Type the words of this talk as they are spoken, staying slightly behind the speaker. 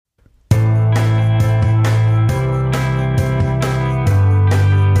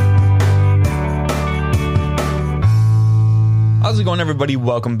it going, everybody?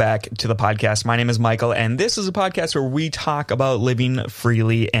 Welcome back to the podcast. My name is Michael, and this is a podcast where we talk about living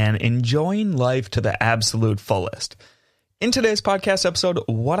freely and enjoying life to the absolute fullest. In today's podcast episode,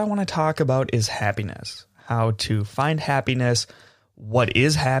 what I want to talk about is happiness, how to find happiness, what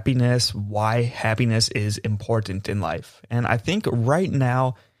is happiness, why happiness is important in life. And I think right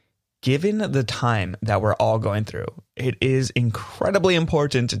now, given the time that we're all going through, it is incredibly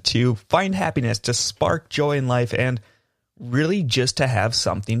important to find happiness, to spark joy in life, and really just to have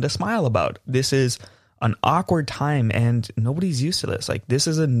something to smile about. This is an awkward time and nobody's used to this. Like, this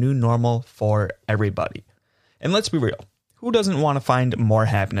is a new normal for everybody. And let's be real. Who doesn't want to find more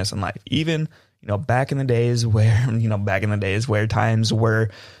happiness in life? Even, back in the days where times were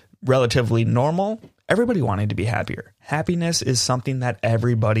relatively normal, everybody wanted to be happier. Happiness is something that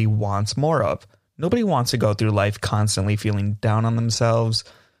everybody wants more of. Nobody wants to go through life constantly feeling down on themselves,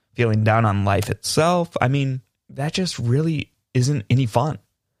 feeling down on life itself. I mean, that just really isn't any fun.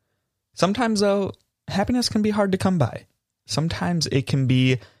 Sometimes, though, happiness can be hard to come by. Sometimes it can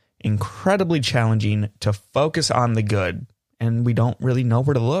be incredibly challenging to focus on the good, and we don't really know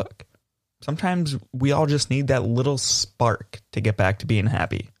where to look. Sometimes we all just need that little spark to get back to being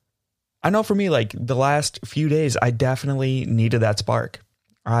happy. I know for me, like the last few days, I definitely needed that spark.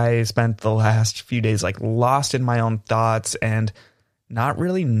 I spent the last few days like lost in my own thoughts and not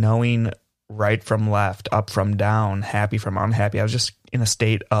really knowing right from left, up from down, happy from unhappy. I was just in a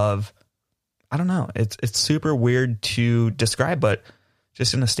state of, I don't know, it's super weird to describe, but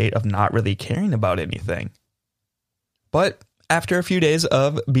just in a state of not really caring about anything. But after a few days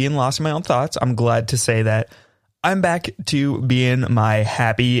of being lost in my own thoughts, I'm glad to say that I'm back to being my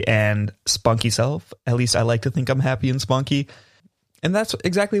happy and spunky self. At least I like to think I'm happy and spunky. And that's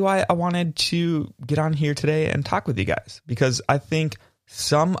exactly why I wanted to get on here today and talk with you guys, because I think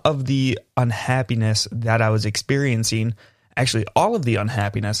some of the unhappiness that I was experiencing, actually all of the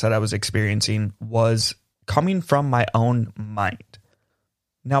unhappiness that I was experiencing, was coming from my own mind.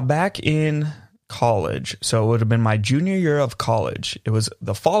 Now, back in college, so it would have been my junior year of college, it was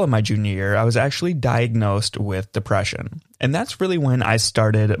the fall of my junior year, I was actually diagnosed with depression. And that's really when I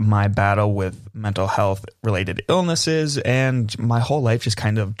started my battle with mental health related illnesses, and my whole life just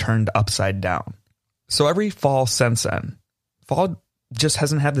kind of turned upside down. So every fall since then, fall just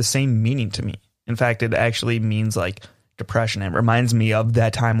hasn't had the same meaning to me. In fact, it actually means like depression. It reminds me of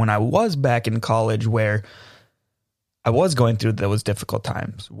that time when I was back in college where I was going through those difficult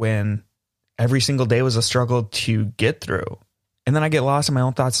times, when every single day was a struggle to get through. And then I get lost in my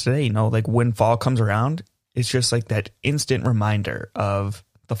own thoughts today, like when fall comes around, it's just like that instant reminder of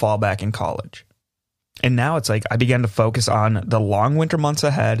the fall back in college. And now it's like I began to focus on the long winter months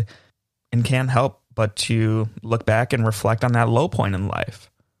ahead and can't help but to look back and reflect on that low point in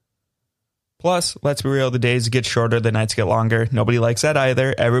life. Plus, let's be real, the days get shorter, the nights get longer. Nobody likes that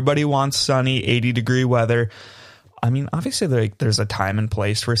either. Everybody wants sunny, 80-degree weather. I mean, obviously, there's a time and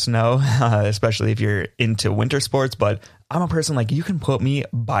place for snow, especially if you're into winter sports. But I'm a person like, you can put me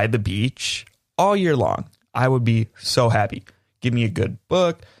by the beach all year long. I would be so happy. Give me a good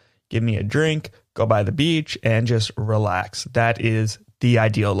book, give me a drink, go by the beach, and just relax. That is the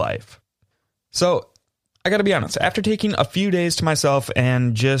ideal life. So I got to be honest, after taking a few days to myself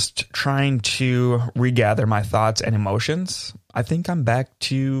and just trying to regather my thoughts and emotions, I think I'm back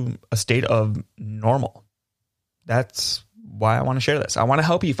to a state of normal. That's why I want to share this. I want to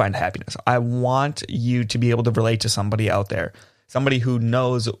help you find happiness. I want you to be able to relate to somebody out there, somebody who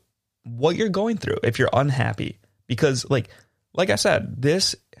knows what you're going through if you're unhappy. Because like I said,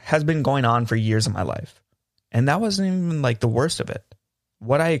 this has been going on for years of my life. And that wasn't even like the worst of it.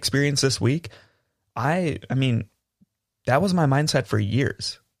 What I experienced this week, I mean, that was my mindset for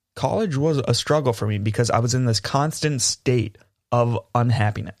years. College was a struggle for me because I was in this constant state of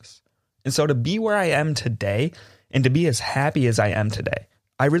unhappiness. And so to be where I am today and to be as happy as I am today,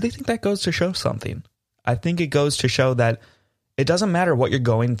 I really think that goes to show something. I think it goes to show that it doesn't matter what you're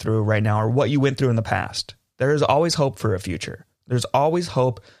going through right now or what you went through in the past. There is always hope for a future. There's always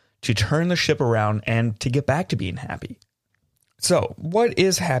hope to turn the ship around and to get back to being happy. So, what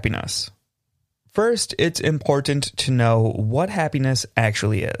is happiness? First, it's important to know what happiness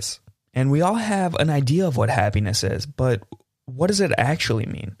actually is. And we all have an idea of what happiness is, but what does it actually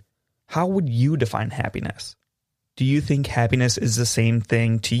mean? How would you define happiness? Do you think happiness is the same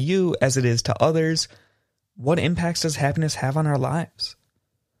thing to you as it is to others? What impacts does happiness have on our lives?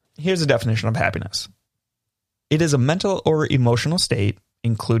 Here's a definition of happiness. It is a mental or emotional state,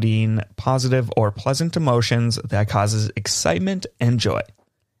 including positive or pleasant emotions that causes excitement and joy.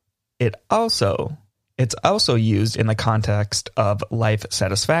 It's also used in the context of life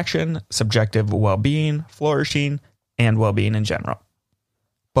satisfaction, subjective well-being, flourishing, and well-being in general.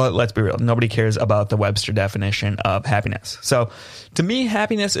 But let's be real, nobody cares about the Webster definition of happiness. So to me,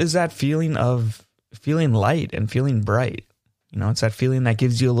 happiness is that feeling of feeling light and feeling bright. It's that feeling that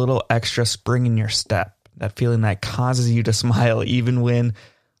gives you a little extra spring in your step, that feeling that causes you to smile even when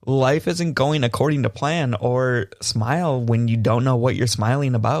life isn't going according to plan, or smile when you don't know what you're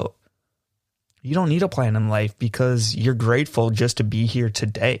smiling about. You don't need a plan in life because you're grateful just to be here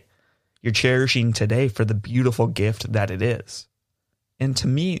today. You're cherishing today for the beautiful gift that it is. And to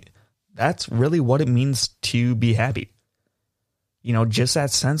me, that's really what it means to be happy. Just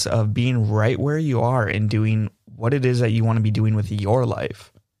that sense of being right where you are and doing what it is that you want to be doing with your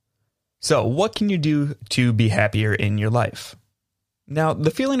life. So what can you do to be happier in your life? Now,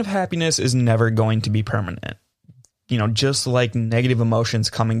 the feeling of happiness is never going to be permanent. Just like negative emotions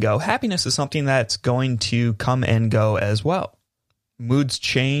come and go, happiness is something that's going to come and go as well. Moods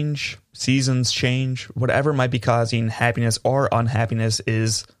change, seasons change, whatever might be causing happiness or unhappiness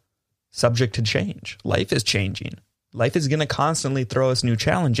is subject to change. Life is changing. Life is going to constantly throw us new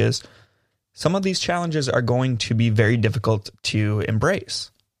challenges. Some of these challenges are going to be very difficult to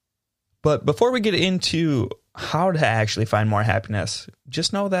embrace. But before we get into how to actually find more happiness,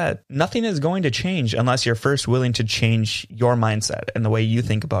 just know that nothing is going to change unless you're first willing to change your mindset and the way you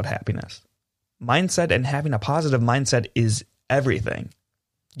think about happiness. Mindset and having a positive mindset is everything.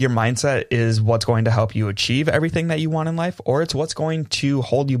 Your mindset is what's going to help you achieve everything that you want in life, or it's what's going to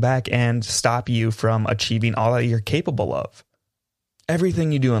hold you back and stop you from achieving all that you're capable of.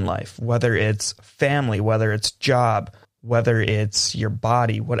 Everything you do in life, whether it's family, whether it's job, whether it's your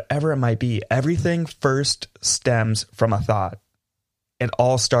body, whatever it might be, everything first stems from a thought. It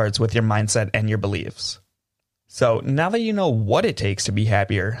all starts with your mindset and your beliefs. So now that you know what it takes to be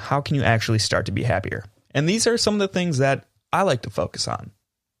happier, how can you actually start to be happier? And these are some of the things that I like to focus on.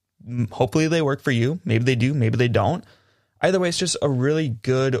 Hopefully they work for you. Maybe they do, maybe they don't. Either way, it's just a really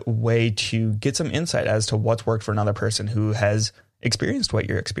good way to get some insight as to what's worked for another person who has experienced what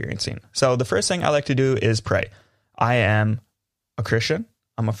you're experiencing. So the first thing I like to do is pray. I am a Christian.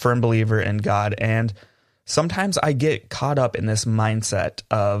 I'm a firm believer in God. And sometimes I get caught up in this mindset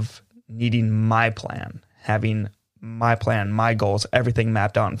of needing my plan, having my plan, my goals, everything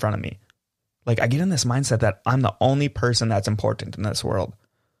mapped out in front of me. Like I get in this mindset that I'm the only person that's important in this world.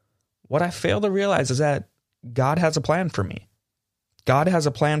 What I fail to realize is that God has a plan for me. God has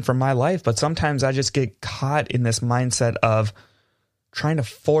a plan for my life, but sometimes I just get caught in this mindset of trying to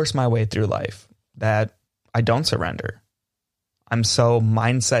force my way through life that I don't surrender. I'm so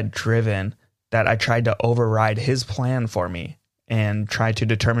mindset driven that I tried to override his plan for me and try to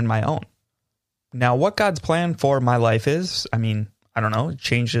determine my own. Now, what God's plan for my life is, I don't know, it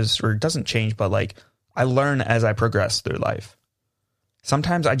changes or it doesn't change, but like I learn as I progress through life.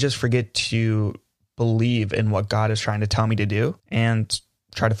 Sometimes I just forget to believe in what God is trying to tell me to do and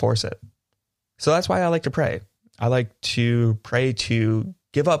try to force it. So that's why I like to pray. I like to pray to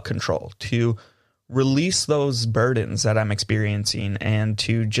give up control, to release those burdens that I'm experiencing and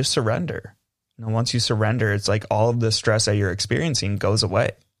to just surrender. Once you surrender, it's like all of the stress that you're experiencing goes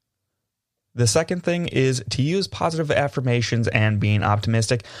away. The second thing is to use positive affirmations and being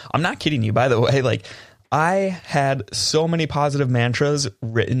optimistic. I'm not kidding you, by the way. Like I had so many positive mantras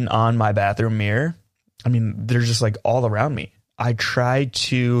written on my bathroom mirror. They're just like all around me. I try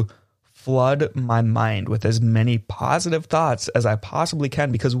to flood my mind with as many positive thoughts as I possibly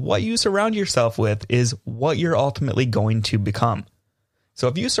can, because what you surround yourself with is what you're ultimately going to become. So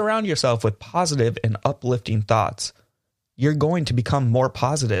if you surround yourself with positive and uplifting thoughts, you're going to become more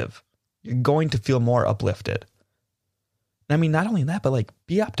positive. You're going to feel more uplifted. Not only that, but like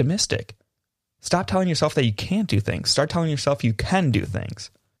be optimistic. Stop telling yourself that you can't do things. Start telling yourself you can do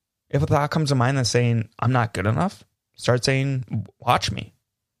things. If a thought comes to mind that's saying, I'm not good enough, start saying, watch me.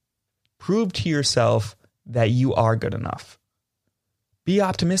 Prove to yourself that you are good enough. Be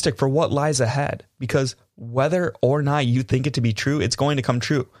optimistic for what lies ahead, because whether or not you think it to be true, it's going to come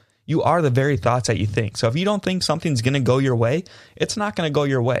true. You are the very thoughts that you think. So if you don't think something's going to go your way, it's not going to go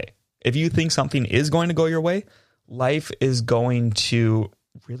your way. If you think something is going to go your way, life is going to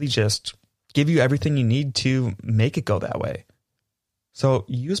really just give you everything you need to make it go that way. So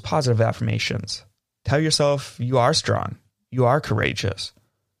use positive affirmations. Tell yourself you are strong. You are courageous.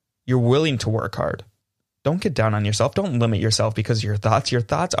 You're willing to work hard. Don't get down on yourself. Don't limit yourself because of your thoughts. Your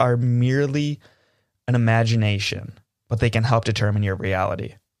thoughts are merely an imagination, but they can help determine your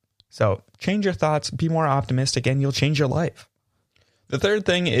reality. So change your thoughts, be more optimistic, and you'll change your life. The third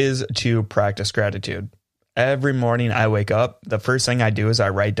thing is to practice gratitude. Every morning I wake up, the first thing I do is I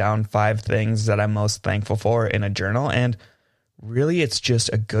write down 5 things that I'm most thankful for in a journal. And really, it's just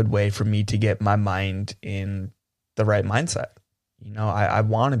a good way for me to get my mind in the right mindset. I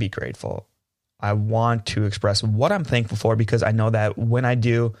want to be grateful. I want to express what I'm thankful for, because I know that when I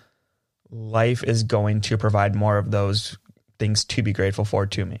do, life is going to provide more of those things to be grateful for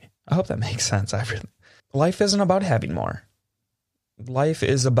to me. I hope that makes sense. Life isn't about having more. Life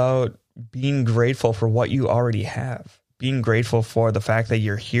is about being grateful for what you already have. Being grateful for the fact that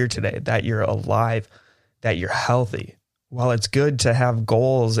you're here today, that you're alive, that you're healthy. While it's good to have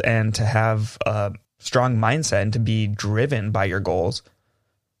goals and to have a strong mindset and to be driven by your goals,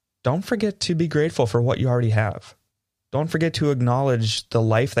 don't forget to be grateful for what you already have. Don't forget to acknowledge the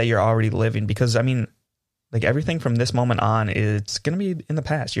life that you're already living, because everything from this moment on, it's going to be in the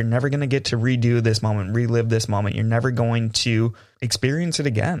past. You're never going to get to redo this moment, relive this moment. You're never going to experience it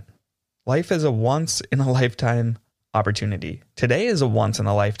again. Life is a once in a lifetime opportunity. Today is a once in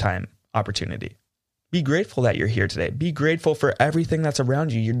a lifetime opportunity. Be grateful that you're here today. Be grateful for everything that's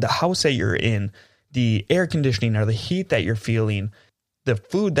around you. The house that you're in, the air conditioning or the heat that you're feeling, the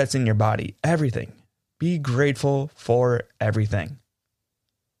food that's in your body, everything. Be grateful for everything.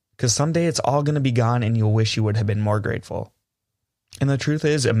 Because someday it's all going to be gone and you'll wish you would have been more grateful. And the truth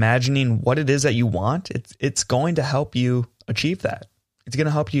is, imagining what it is that you want, it's going to help you achieve that. It's going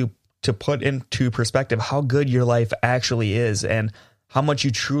to help you to put into perspective how good your life actually is and how much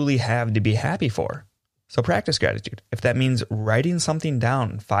you truly have to be happy for. So practice gratitude. If that means writing something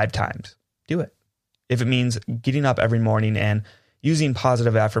down 5 times, do it. If it means getting up every morning and using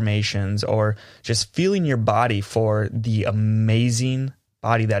positive affirmations, or just feeling your body for the amazing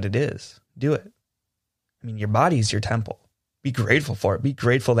body that it is, do it. Your body is your temple. Be grateful for it. Be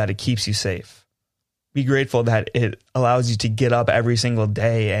grateful that it keeps you safe. Be grateful that it allows you to get up every single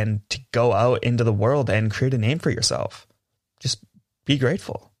day and to go out into the world and create a name for yourself. Just be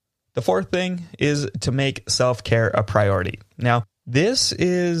grateful. The 4th thing is to make self-care a priority. Now, this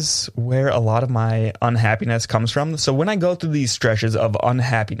is where a lot of my unhappiness comes from. So when I go through these stretches of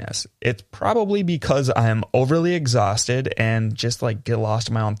unhappiness, it's probably because I'm overly exhausted and just get lost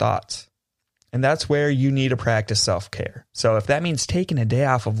in my own thoughts. And that's where you need to practice self-care. So if that means taking a day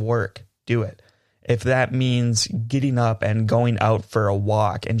off of work, do it. If that means getting up and going out for a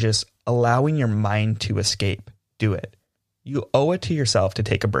walk and just allowing your mind to escape, do it. You owe it to yourself to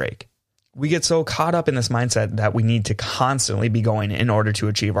take a break. We get so caught up in this mindset that we need to constantly be going in order to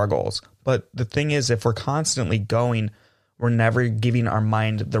achieve our goals. But the thing is, if we're constantly going, we're never giving our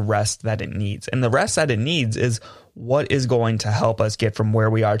mind the rest that it needs. And the rest that it needs is what is going to help us get from where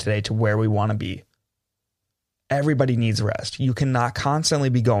we are today to where we want to be. Everybody needs rest. You cannot constantly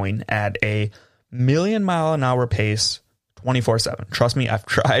be going at a 1,000,000-mile-an-hour pace 24/7. Trust me, I've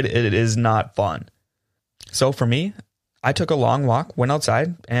tried it. It is not fun. So for me, I took a long walk, went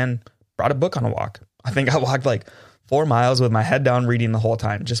outside, and brought a book on a walk. I think I walked 4 miles with my head down reading the whole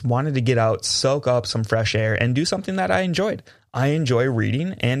time. Just wanted to get out, soak up some fresh air, and do something that I enjoyed. I enjoy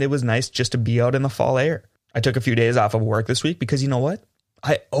reading, and it was nice just to be out in the fall air. I took a few days off of work this week because you know what?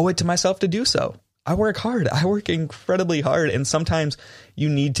 I owe it to myself to do so. I work hard. I work incredibly hard, and sometimes you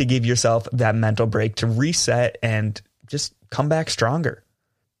need to give yourself that mental break to reset and just come back stronger.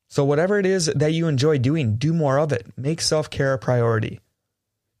 So whatever it is that you enjoy doing, do more of it. Make self-care a priority.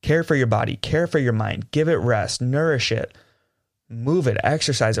 Care for your body, care for your mind, give it rest, nourish it, move it,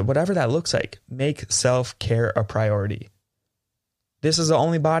 exercise it, whatever that looks like. Make self-care a priority. This is the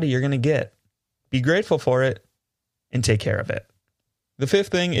only body you're going to get. Be grateful for it and take care of it. The 5th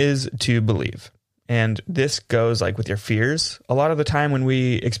thing is to believe. And this goes with your fears. A lot of the time when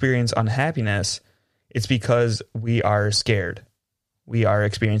we experience unhappiness, it's because we are scared. We are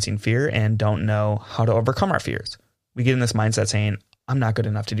experiencing fear and don't know how to overcome our fears. We get in this mindset saying, I'm not good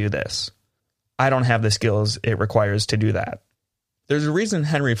enough to do this. I don't have the skills it requires to do that. There's a reason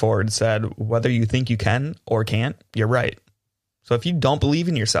Henry Ford said, whether you think you can or can't, you're right. So if you don't believe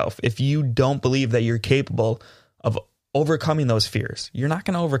in yourself, if you don't believe that you're capable of overcoming those fears, you're not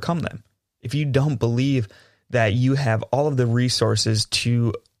going to overcome them. If you don't believe that you have all of the resources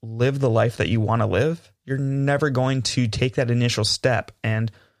to live the life that you want to live, you're never going to take that initial step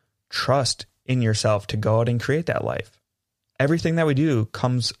and trust in yourself to go out and create that life. Everything that we do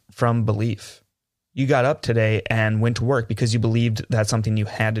comes from belief. You got up today and went to work because you believed that's something you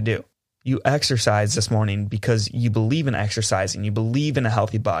had to do. You exercised this morning because you believe in exercising. You believe in a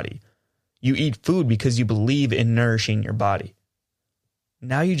healthy body. You eat food because you believe in nourishing your body.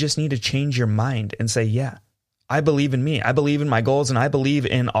 Now you just need to change your mind and say, yeah, I believe in me. I believe in my goals, and I believe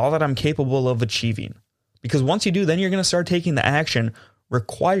in all that I'm capable of achieving. Because once you do, then you're going to start taking the action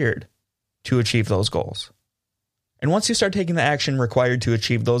required to achieve those goals. And once you start taking the action required to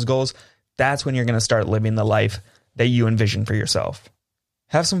achieve those goals, that's when you're going to start living the life that you envision for yourself.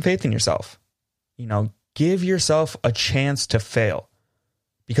 Have some faith in yourself. Give yourself a chance to fail.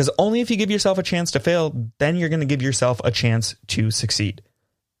 Because only if you give yourself a chance to fail, then you're going to give yourself a chance to succeed.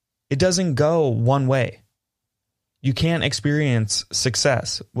 It doesn't go one way. You can't experience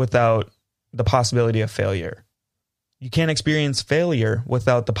success without the possibility of failure. You can't experience failure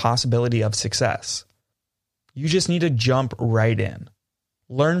without the possibility of success. You just need to jump right in.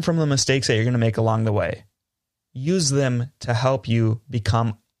 Learn from the mistakes that you're going to make along the way. Use them to help you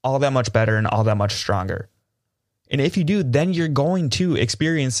become all that much better and all that much stronger. And if you do, then you're going to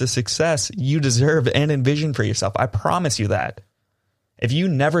experience the success you deserve and envision for yourself. I promise you that. If you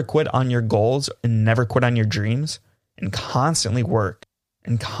never quit on your goals and never quit on your dreams and constantly work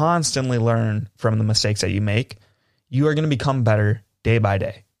and constantly learn from the mistakes that you make, you are going to become better day by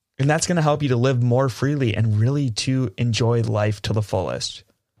day. And that's going to help you to live more freely and really to enjoy life to the fullest.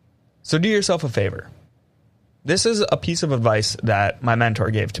 So do yourself a favor. This is a piece of advice that my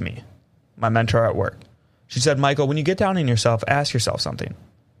mentor gave to me, my mentor at work. She said, Michael, when you get down on yourself, ask yourself something.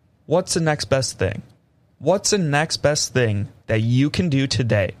 What's the next best thing? What's the next best thing that you can do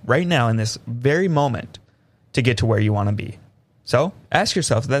today, right now, in this very moment, to get to where you want to be? So ask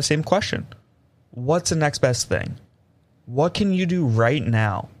yourself that same question. What's the next best thing? What can you do right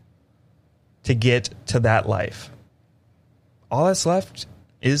now to get to that life? All that's left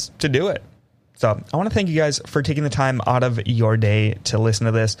is to do it. So I want to thank you guys for taking the time out of your day to listen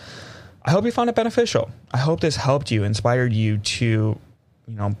to this. I hope you found it beneficial. I hope this helped you, inspired you to,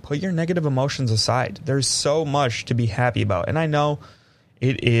 put your negative emotions aside. There's so much to be happy about. And I know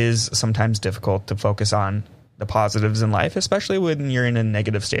it is sometimes difficult to focus on the positives in life, especially when you're in a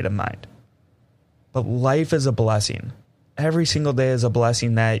negative state of mind. But life is a blessing. Every single day is a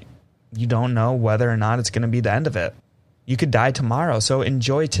blessing that you don't know whether or not it's going to be the end of it. You could die tomorrow, so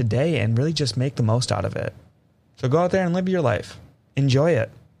enjoy today and really just make the most out of it. So go out there and live your life. Enjoy it.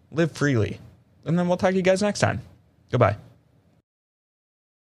 Live freely. And then we'll talk to you guys next time. Goodbye.